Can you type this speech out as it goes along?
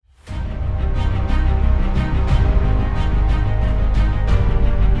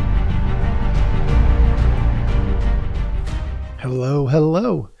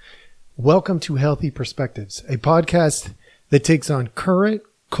hello. Welcome to Healthy Perspectives, a podcast that takes on current,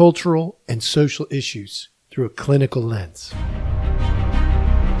 cultural, and social issues through a clinical lens.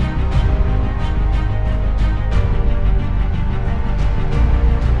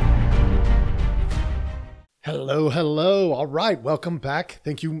 Hello. All right, welcome back.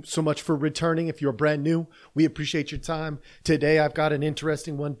 Thank you so much for returning. If you're brand new, we appreciate your time. Today, I've got an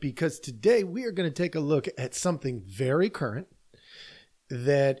interesting one because today we are going to take a look at something very current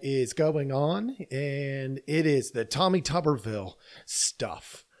that is going on, and it is the Tommy Tuberville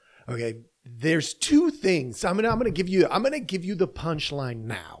stuff. Okay, there's two things. I'm gonna give you the punchline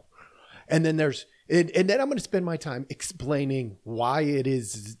now, and then then I'm gonna spend my time explaining why it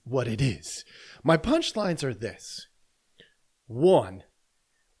is what it is. My punchlines are this: 1,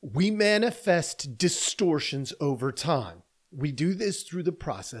 we manifest distortions over time. We do this through the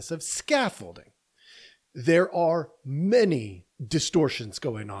process of scaffolding. There are many distortions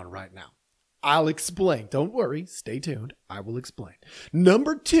going on right now. I'll explain. Don't worry. Stay tuned. I will explain.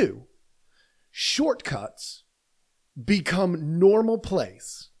 Number 2, shortcuts become normal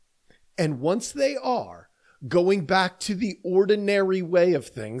place. And once they are, going back to the ordinary way of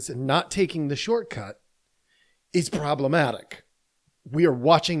things and not taking the shortcut is problematic. We are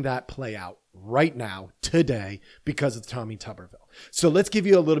watching that play out right now, today, because of Tommy Tuberville. So let's give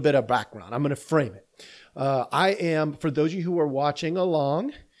you a little bit of background. I'm going to frame it. For those of you who are watching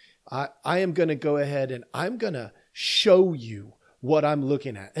along, I am going to go ahead and I'm going to show you what I'm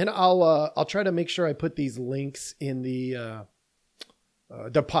looking at. And I'll try to make sure I put these links in the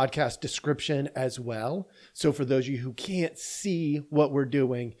podcast description as well. So for those of you who can't see what we're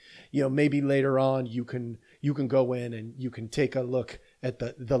doing, maybe later on you can go in and you can take a look at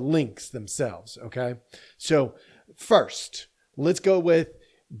the links themselves. Okay. So first, let's go with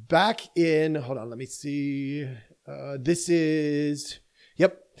hold on, let me see. This is,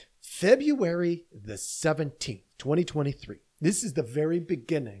 February the 17th, 2023. This is the very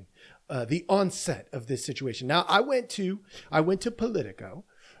beginning, the onset of this situation. Now, I went to Politico.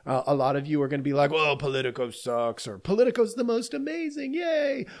 A lot of you are going to be like, well, Politico sucks, or Politico's the most amazing,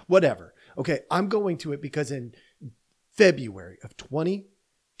 yay, whatever. Okay, I'm going to it because in February of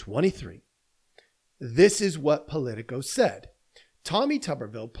 2023, this is what Politico said. Tommy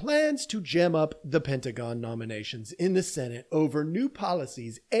Tuberville plans to jam up the Pentagon nominations in the Senate over new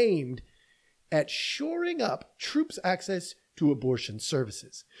policies aimed at shoring up troops' access to abortion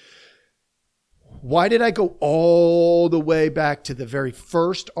services. Why did I go all the way back to the very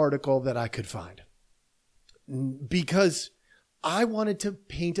first article that I could find? Because I wanted to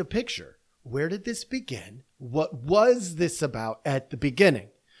paint a picture. Where did this begin? What was this about at the beginning?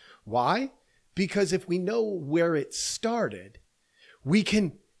 Why? Because if we know where it started, we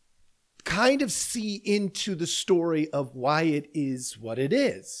can kind of see into the story of why it is what it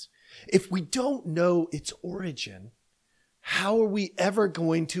is. If we don't know its origin, how are we ever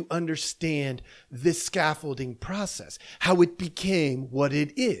going to understand this scaffolding process? How it became what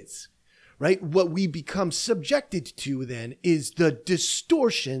it is, right? What we become subjected to then is the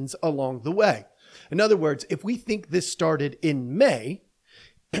distortions along the way. In other words, if we think this started in May,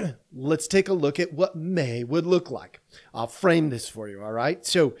 let's take a look at what May would look like. I'll frame this for you, all right?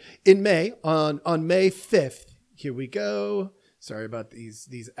 So in May, on May 5th, here we go. Sorry about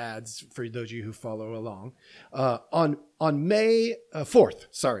these ads for those of you who follow along. On May 4th,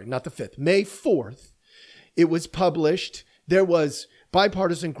 sorry, not the 5th, May 4th, it was published. There was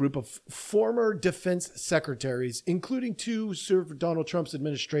bipartisan group of former defense secretaries, including 2 served Donald Trump's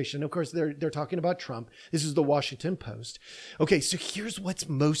administration. Of course, they're talking about Trump. This is the Washington Post. Okay, so here's what's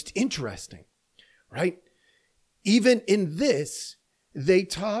most interesting, right? Even in this, they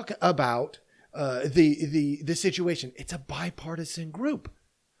talk about the situation. It's a bipartisan group.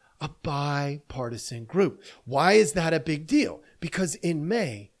 A bipartisan group. Why is that a big deal? Because in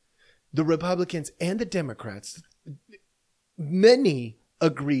May, the Republicans and the Democrats, many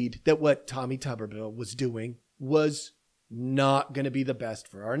agreed that what Tommy Tuberville was doing was not going to be the best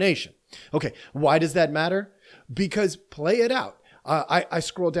for our nation. Okay, why does that matter? Because play it out. I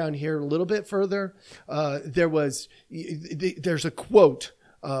scroll down here a little bit further. There's a quote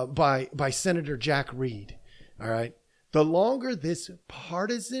by Senator Jack Reed. All right. The longer this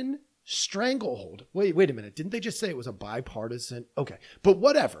partisan stranglehold. Wait a minute. Didn't they just say it was a bipartisan? Okay. But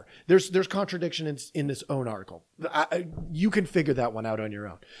whatever. There's contradiction in this own article. You can figure that one out on your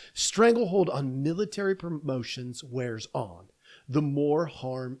own. Stranglehold on military promotions wears on, the more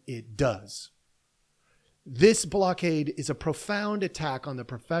harm it does. This blockade is a profound attack on the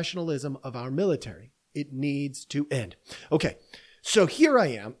professionalism of our military. It needs to end. Okay. So here I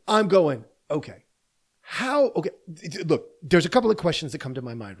am. I'm going, okay, Okay, look, there's a couple of questions that come to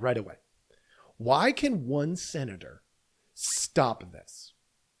my mind right away. Why can one senator stop this?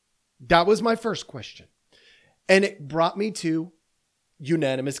 That was my first question. And it brought me to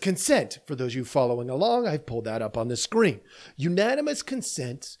unanimous consent. For those of you following along, I've pulled that up on the screen. Unanimous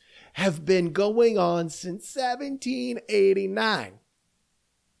consents have been going on since 1789.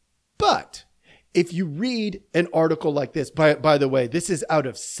 But if you read an article like this, by the way, this is out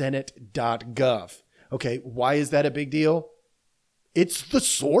of senate.gov. Okay, why is that a big deal? It's the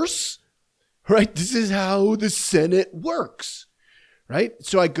source, right? This is how the Senate works, right?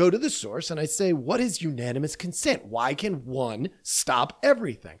 So I go to the source and I say, what is unanimous consent? Why can one stop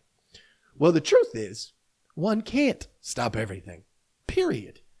everything? Well, the truth is, one can't stop everything,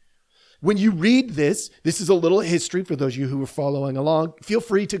 period. When you read this is a little history for those of you who are following along. Feel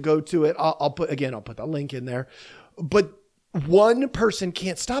free to go to it. I'll put the link in there. But one person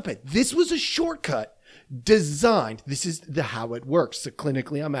can't stop it. This was a shortcut designed. This is how it works. So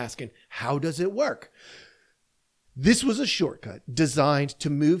clinically, I'm asking, how does it work? This was a shortcut designed to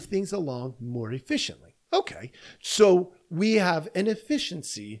move things along more efficiently. Okay, so we have an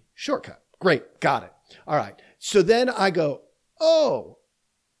efficiency shortcut. Great, got it. All right, so then I go, oh,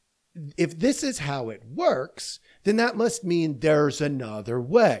 if this is how it works, then that must mean there's another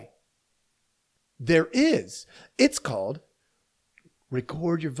way. There is. It's called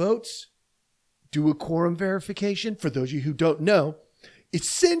record your votes, do a quorum verification. For those of you who don't know,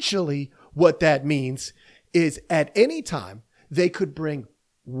 essentially what that means is at any time, they could bring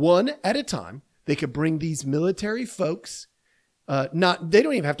one at a time. They could bring these military folks. They don't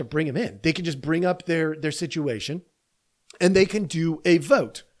even have to bring them in. They can just bring up their situation and they can do a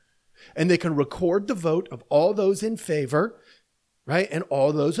vote. And they can record the vote of all those in favor, right? And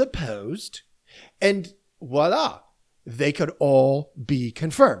all those opposed. And voila, they could all be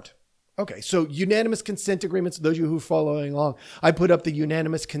confirmed. Okay, so unanimous consent agreements, those of you who are following along, I put up the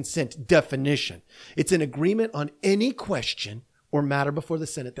unanimous consent definition. It's an agreement on any question or matter before the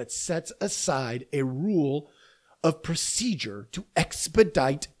Senate that sets aside a rule of procedure to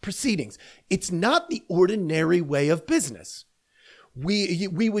expedite proceedings. It's not the ordinary way of business.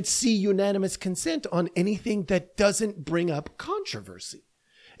 We would see unanimous consent on anything that doesn't bring up controversy.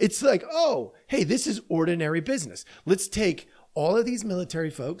 It's like, oh, hey, this is ordinary business. Let's take all of these military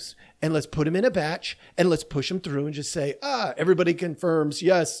folks and let's put them in a batch and let's push them through and just say, everybody confirms,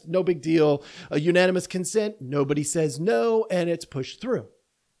 yes, no big deal. A unanimous consent, nobody says no, and it's pushed through.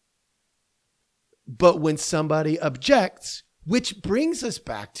 But when somebody objects, which brings us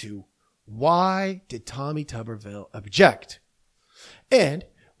back to, why did Tommy Tuberville object? And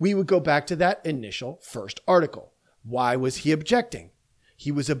we would go back to that initial first article. Why was he objecting?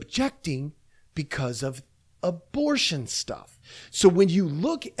 He was objecting because of abortion stuff. So when you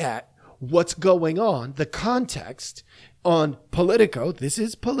look at what's going on, the context on Politico, this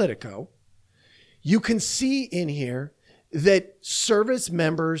is Politico, you can see in here that service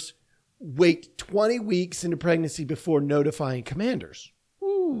members wait 20 weeks into pregnancy before notifying commanders.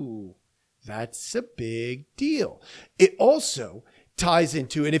 Ooh, that's a big deal. It also ties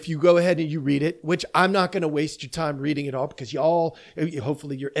into, and if you go ahead and you read it, which I'm not going to waste your time reading it all because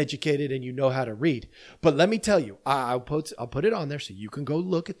hopefully you're educated and you know how to read. But let me tell you, I'll put it on there so you can go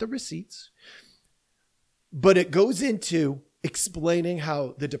look at the receipts. But it goes into explaining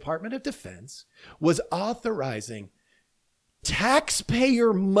how the Department of Defense was authorizing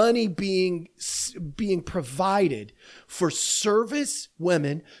taxpayer money being provided for service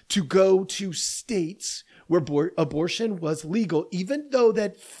women to go to states where abortion was legal, even though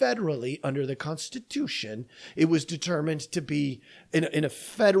that federally under the Constitution, it was determined to be in a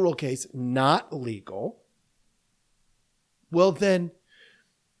federal case, not legal. Well, then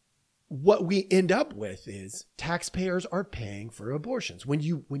what we end up with is taxpayers are paying for abortions. When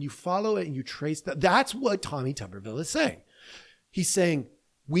you follow it and you trace that, that's what Tommy Tuberville is saying. He's saying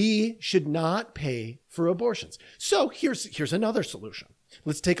we should not pay for abortions. So here's another solution.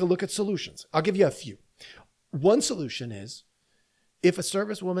 Let's take a look at solutions. I'll give you a few. One solution is if a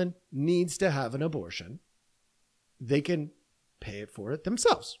servicewoman needs to have an abortion, they can pay for it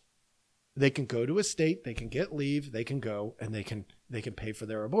themselves. They can go to a state, they can get leave, they can go and they can pay for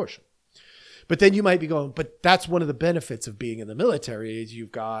their abortion. But then you might be going, but that's one of the benefits of being in the military is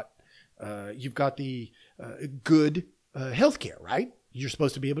you've got the good healthcare, right? You're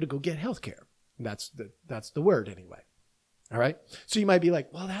supposed to be able to go get healthcare. That's the word anyway. All right. So you might be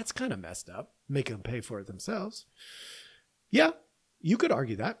like, well, that's kind of messed up. Making them pay for it themselves. Yeah, you could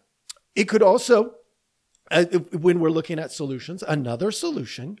argue that. It could also, when we're looking at solutions, another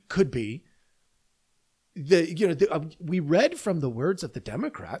solution could be we read from the words of the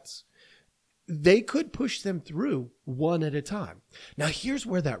Democrats. they could push them through one at a time. Now, here's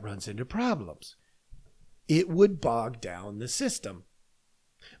where that runs into problems. It would bog down the system,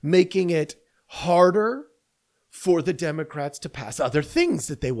 making it harder for the Democrats to pass other things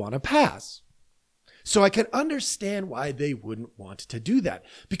that they want to pass. So I can understand why they wouldn't want to do that,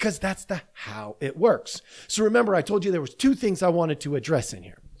 because that's how it works. So remember, I told you there was two things I wanted to address in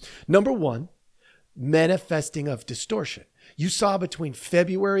here. Number one, manifesting of distortion. You saw between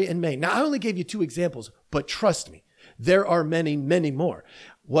February and May. Now, I only gave you two examples, but trust me, there are many, many more.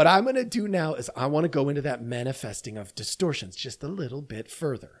 What I'm going to do now is I want to go into that manifesting of distortions just a little bit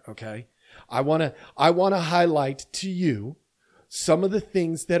further, okay? I want to highlight to you some of the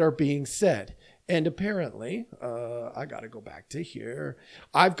things that are being said. And apparently, I got to go back to here.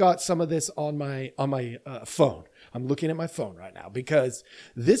 I've got some of this on my phone. I'm looking at my phone right now because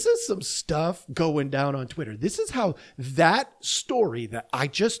this is some stuff going down on Twitter. This is how that story that I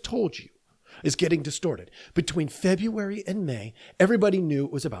just told you is getting distorted. Between February and May, everybody knew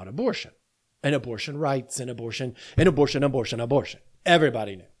it was about abortion and abortion rights and abortion.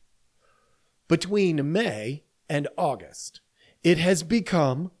 Everybody knew. Between May and August, it has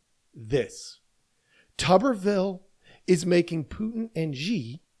become this. Tuberville is making Putin and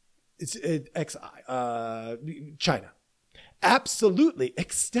Xi, China, absolutely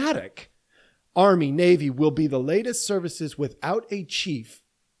ecstatic. Army, Navy will be the latest services without a chief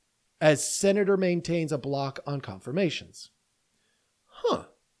as senator maintains a block on confirmations.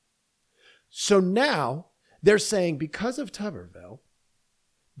 So now they're saying because of Tuberville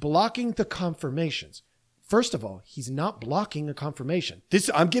blocking the confirmations. First of all, he's not blocking a confirmation.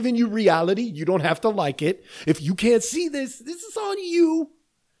 I'm giving you reality. You don't have to like it. If you can't see this, this is on you.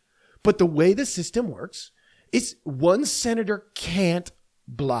 But the way the system works is one senator can't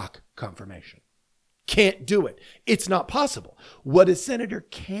block confirmation. Can't do it. It's not possible. What a senator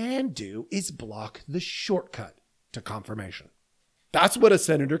can do is block the shortcut to confirmation. That's what a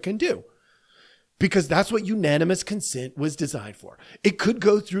senator can do. Because that's what unanimous consent was designed for. It could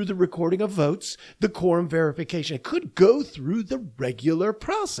go through the recording of votes, the quorum verification. It could go through the regular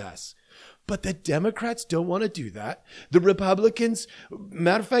process. But the Democrats don't want to do that. The Republicans,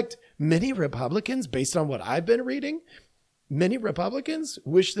 matter of fact, many Republicans, based on what I've been reading, many Republicans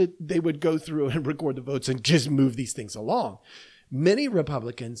wish that they would go through and record the votes and just move these things along. Many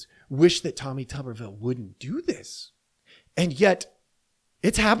Republicans wish that Tommy Tuberville wouldn't do this. And yet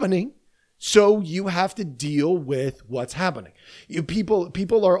it's happening. So you have to deal with what's happening.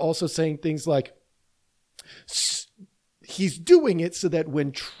 People are also saying things like he's doing it so that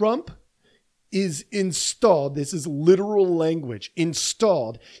when Trump is installed, this is literal language,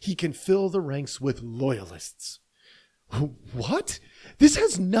 installed, he can fill the ranks with loyalists. What? This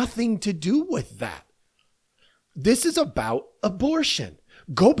has nothing to do with that. This is about abortion.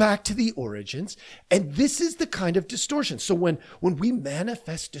 Go back to the origins. And this is the kind of distortion. So when we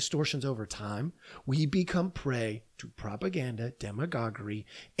manifest distortions over time, we become prey to propaganda, demagoguery,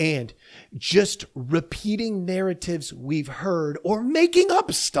 and just repeating narratives we've heard or making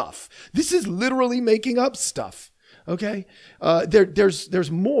up stuff. This is literally making up stuff. Okay.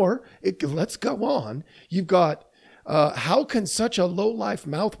 There's more. Let's go on. You've got, how can such a low-life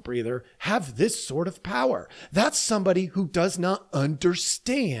mouth breather have this sort of power? That's somebody who does not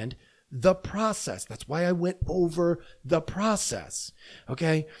understand the process. That's why I went over the process.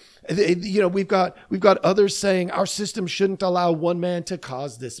 Okay. We've got others saying our system shouldn't allow one man to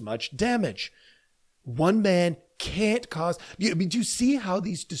cause this much damage. One man can't cause. Do you see how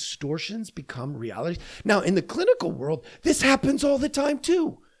these distortions become reality? Now, in the clinical world, this happens all the time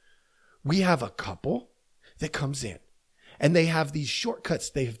too. We have a couple that comes in and they have these shortcuts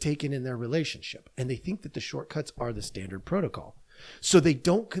they have taken in their relationship, and they think that the shortcuts are the standard protocol. So they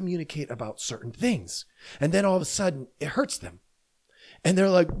don't communicate about certain things. And then all of a sudden it hurts them. And they're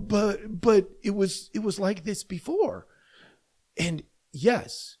like, but it was like this before. And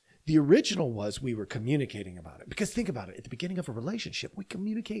yes, the original was we were communicating about it. Because think about it. At the beginning of a relationship, we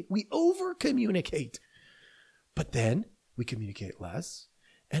communicate, we over communicate. But then we communicate less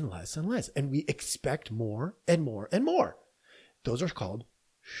and less and less. And we expect more and more and more. Those are called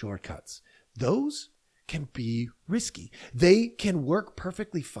shortcuts. Those can be risky. They can work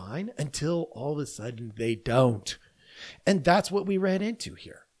perfectly fine until all of a sudden they don't. And that's what we ran into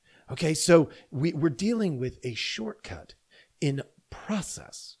here. Okay, so we're dealing with a shortcut in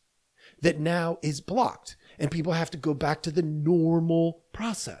process that now is blocked, and people have to go back to the normal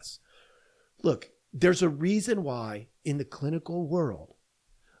process. Look, there's a reason why in the clinical world,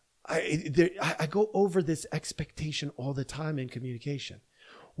 I go over this expectation all the time in communication.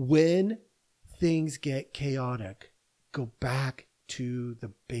 When things get chaotic, go back to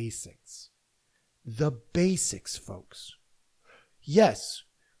the basics. the basics, folks. Yes,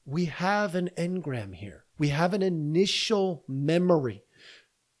 we have an engram here. We have an initial memory.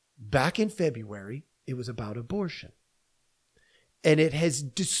 Back in February, it was about abortion. And it has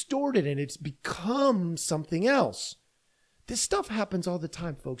distorted and it's become something else. This stuff happens all the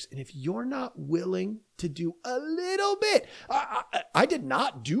time, folks. And if you're not willing to do a little bit, I did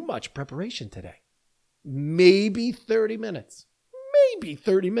not do much preparation today. Maybe 30 minutes.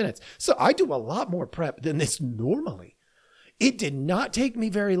 So I do a lot more prep than this normally. It did not take me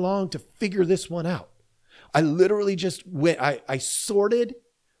very long to figure this one out. I literally just went, I sorted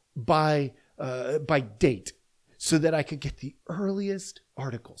by date so that I could get the earliest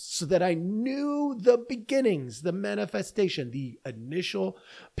articles, so that I knew the beginnings, the manifestation, the initial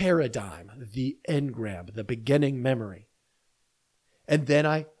paradigm, the engram, the beginning memory. And then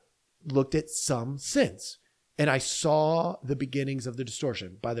I looked at some since, and I saw the beginnings of the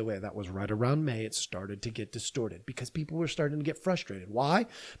distortion. By the way, that was right around May. It started to get distorted because people were starting to get frustrated. Why?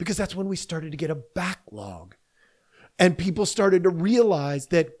 Because that's when we started to get a backlog. And people started to realize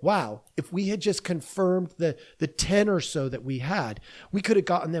that, wow, if we had just confirmed the 10 or so that we had, we could have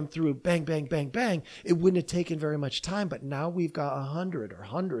gotten them through bang, bang, bang, bang. It wouldn't have taken very much time. But now we've got 100 or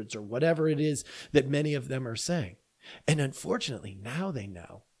hundreds or whatever it is that many of them are saying. And unfortunately, now they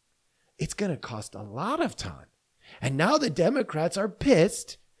know it's going to cost a lot of time. And now the Democrats are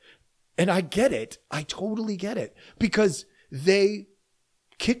pissed. And I get it. I totally get it. Because they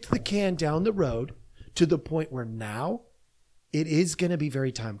kicked the can down the road to the point where now it is going to be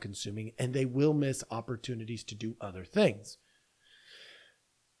very time consuming and they will miss opportunities to do other things.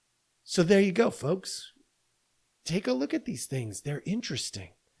 So there you go, folks. Take a look at these things. They're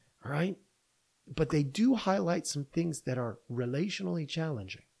interesting, all right? But they do highlight some things that are relationally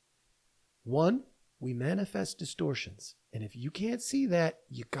challenging. One, we manifest distortions. And if you can't see that,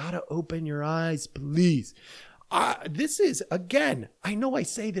 you got to open your eyes, please. This is, again, I know I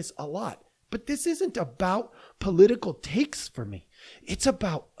say this a lot, but this isn't about political takes for me. It's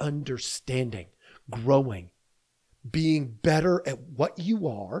about understanding, growing, being better at what you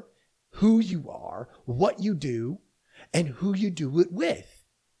are, who you are, what you do, and who you do it with.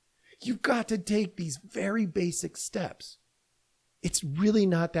 You've got to take these very basic steps. It's really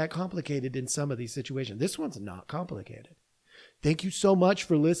not that complicated in some of these situations. This one's not complicated. Thank you so much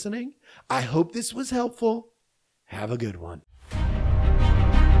for listening. I hope this was helpful. Have a good one.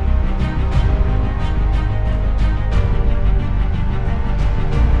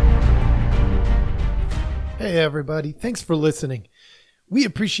 Hey, everybody. Thanks for listening. We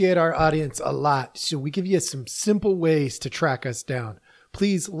appreciate our audience a lot, so we give you some simple ways to track us down.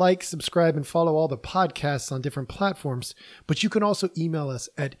 Please like, subscribe, and follow all the podcasts on different platforms, but you can also email us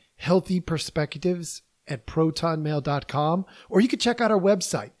at healthyperspectives@protonmail.com, or you can check out our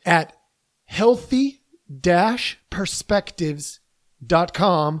website at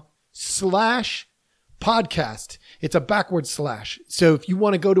healthy-perspectives.com/podcast. It's a backward slash. So if you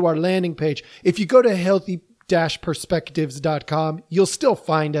want to go to our landing page, if you go to healthy-perspectives.com, you'll still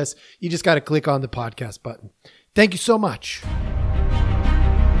find us. You just got to click on the podcast button. Thank you so much.